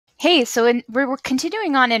Hey, we're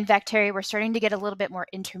continuing on in Vectary. We're starting to get a little bit more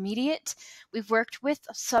intermediate. We've worked with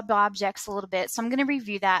sub-objects a little bit, so I'm going to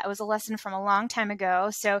review that. It was a lesson from a long time ago.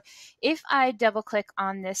 So if I double click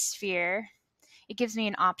on this sphere, it gives me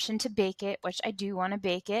an option to bake it, which I do want to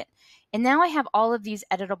bake it. And now I have all of these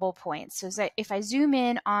editable points. So if I zoom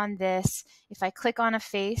in on this, if I click on a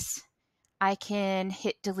face, I can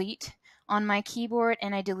hit delete on my keyboard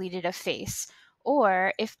and I deleted a face.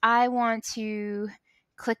 Or if I want to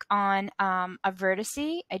click on a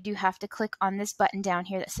vertice, I do have to click on this button down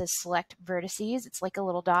here that says select vertices. It's like a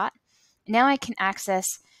little dot. Now I can access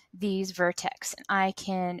these vertex and I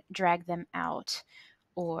can drag them out.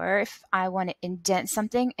 Or if I want to indent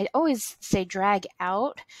something, I always say drag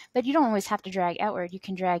out, but you don't always have to drag outward. You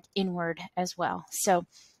can drag inward as well. So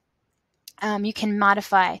you can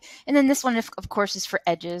modify. And then this one, of course, is for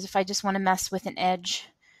edges. If I just want to mess with an edge,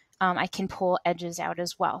 I can pull edges out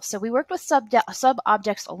as well. So we worked with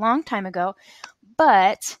sub-objects a long time ago,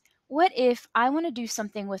 but what if I want to do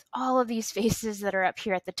something with all of these faces that are up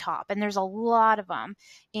here at the top? And there's a lot of them.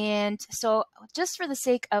 And so just for the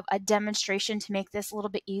sake of a demonstration to make this a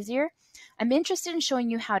little bit easier, I'm interested in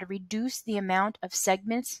showing you how to reduce the amount of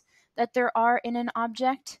segments that there are in an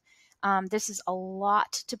object. This is a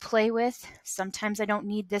lot to play with. Sometimes I don't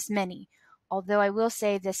need this many, although I will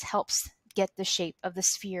say this helps get the shape of the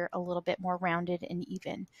sphere a little bit more rounded and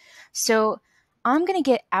even. So I'm going to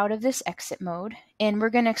get out of this exit mode and we're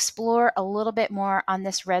going to explore a little bit more on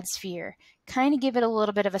this red sphere, kind of give it a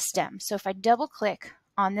little bit of a stem. So if I double click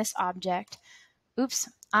on this object, oops,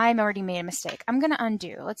 I already made a mistake. I'm going to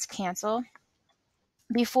undo. Let's cancel.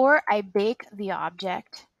 Before I bake the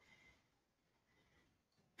object,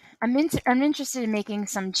 I'm interested in making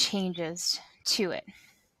some changes to it.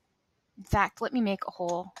 In fact, let me make a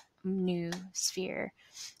whole new sphere.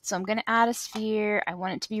 So I'm going to add a sphere. I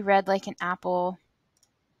want it to be red like an apple.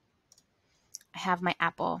 I have my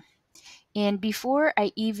apple. And before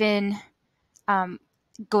I even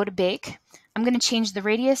go to bake, I'm going to change the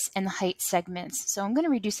radius and the height segments. So I'm going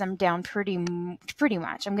to reduce them down pretty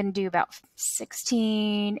much. I'm going to do about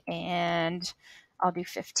 16 and I'll do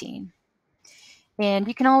 15. And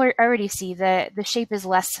you can already see that the shape is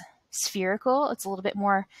less spherical. It's a little bit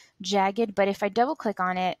more jagged, but if I double click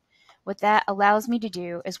on it, what that allows me to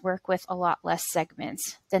do is work with a lot less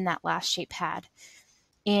segments than that last shape had.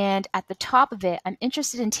 And at the top of it, I'm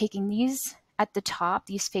interested in taking these at the top,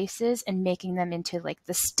 these faces, and making them into like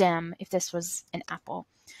the stem if this was an apple.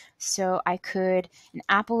 So I could, an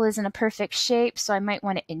apple isn't a perfect shape, so I might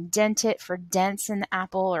want to indent it for dents in the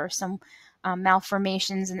apple or some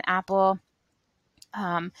malformations in the apple.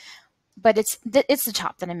 But it's the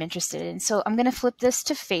top that I'm interested in. So I'm going to flip this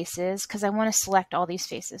to faces because I want to select all these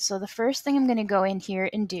faces. So the first thing I'm going to go in here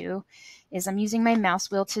and do is I'm using my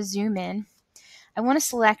mouse wheel to zoom in. I want to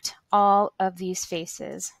select all of these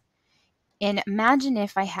faces. And imagine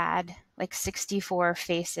if I had like 64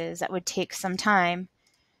 faces. That would take some time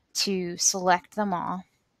to select them all.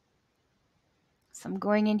 So I'm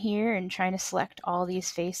going in here and trying to select all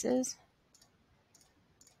these faces.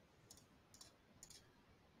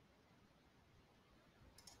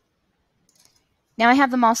 Now I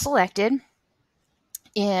have them all selected,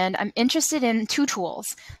 and I'm interested in two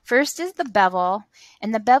tools. First is the bevel,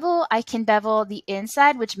 and the bevel, I can bevel the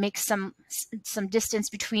inside, which makes some distance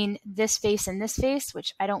between this face and this face,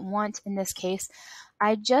 which I don't want in this case.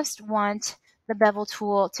 I just want the bevel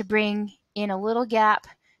tool to bring in a little gap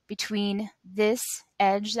between this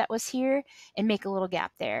edge that was here and make a little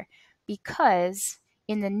gap there, because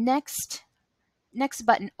in the next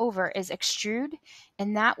button over is extrude,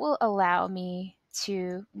 and that will allow me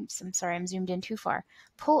to, oops, I'm sorry, I'm zoomed in too far,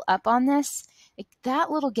 pull up on this.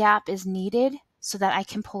 That little gap is needed so that I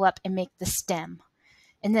can pull up and make the stem.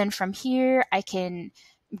 And then from here, I can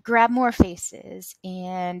grab more faces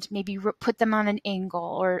and maybe put them on an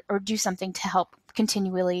angle or do something to help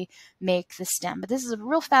continually make the stem. But this is a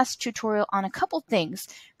real fast tutorial on a couple things: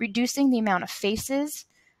 reducing the amount of faces,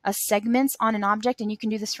 segments on an object, and you can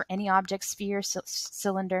do this for any object, sphere,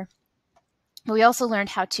 cylinder. But we also learned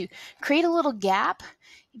how to create a little gap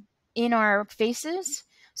in our faces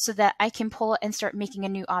so that I can pull and start making a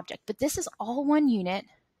new object. But this is all one unit.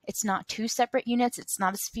 It's not two separate units. It's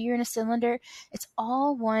not a sphere and a cylinder. It's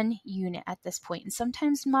all one unit at this point. And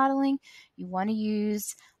sometimes modeling, you want to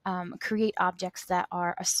use create objects that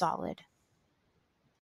are a solid.